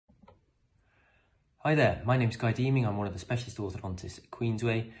Hi there, my name's Guy Deeming. I'm one of the specialist orthodontists at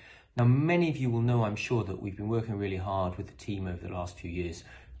Queensway. Now, many of you will know, I'm sure, that we've been working really hard with the team over the last few years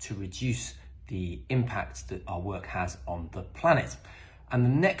to reduce the impact that our work has on the planet. And the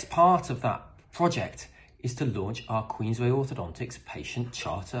next part of that project is to launch our Queensway Orthodontics Patient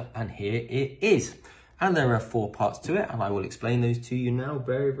Charter, and here it is. And there are 4 parts to it, and I will explain those to you now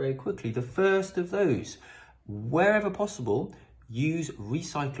very, very quickly. The first of those, wherever possible, use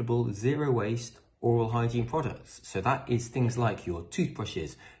recyclable, zero waste oral hygiene products. So that is things like your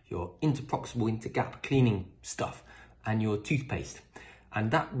toothbrushes, your interproximal, intergap cleaning stuff, and your toothpaste.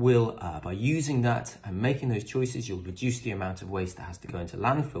 And that will, by using that and making those choices, you'll reduce the amount of waste that has to go into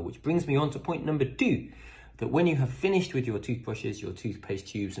landfill, which brings me on to point number 2, that when you have finished with your toothbrushes, your toothpaste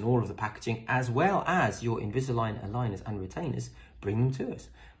tubes, and all of the packaging, as well as your Invisalign aligners and retainers, bring them to us.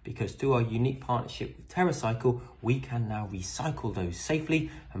 Because through our unique partnership with TerraCycle, we can now recycle those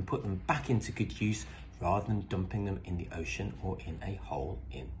safely and put them back into good use rather than dumping them in the ocean or in a hole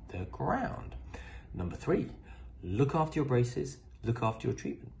in the ground. Number 3, look after your braces, look after your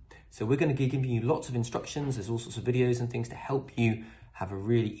treatment. So we're going to be giving you lots of instructions. There's all sorts of videos and things to help you have a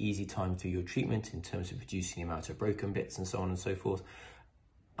really easy time through your treatment in terms of reducing the amount of broken bits and so on and so forth.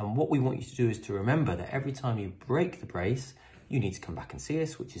 And what we want you to do is to remember that every time you break the brace, you need to come back and see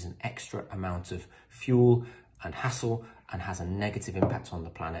us, which is an extra amount of fuel and hassle and has a negative impact on the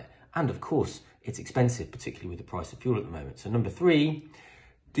planet. And of course, it's expensive, particularly with the price of fuel at the moment. So number 3,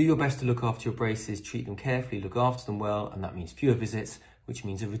 do your best to look after your braces, treat them carefully, look after them well, and that means fewer visits, which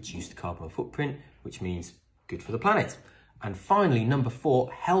means a reduced carbon footprint, which means good for the planet. And finally, number 4,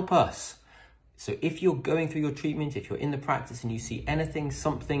 help us. So if you're going through your treatment, if you're in the practice and you see anything,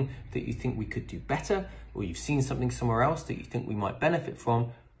 something that you think we could do better, or you've seen something somewhere else that you think we might benefit from,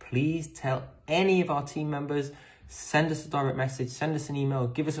 please tell any of our team members, send us a direct message, send us an email,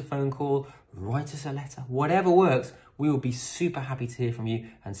 give us a phone call, write us a letter, whatever works. We will be super happy to hear from you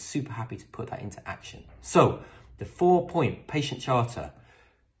and super happy to put that into action. So the 4-point patient charter: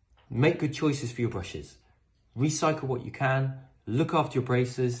 make good choices for your brushes, recycle what you can, look after your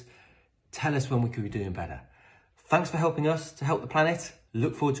braces, tell us when we could be doing better. Thanks for helping us to help the planet.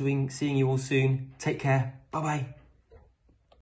 Look forward to seeing you all soon. Take care. Bye-bye.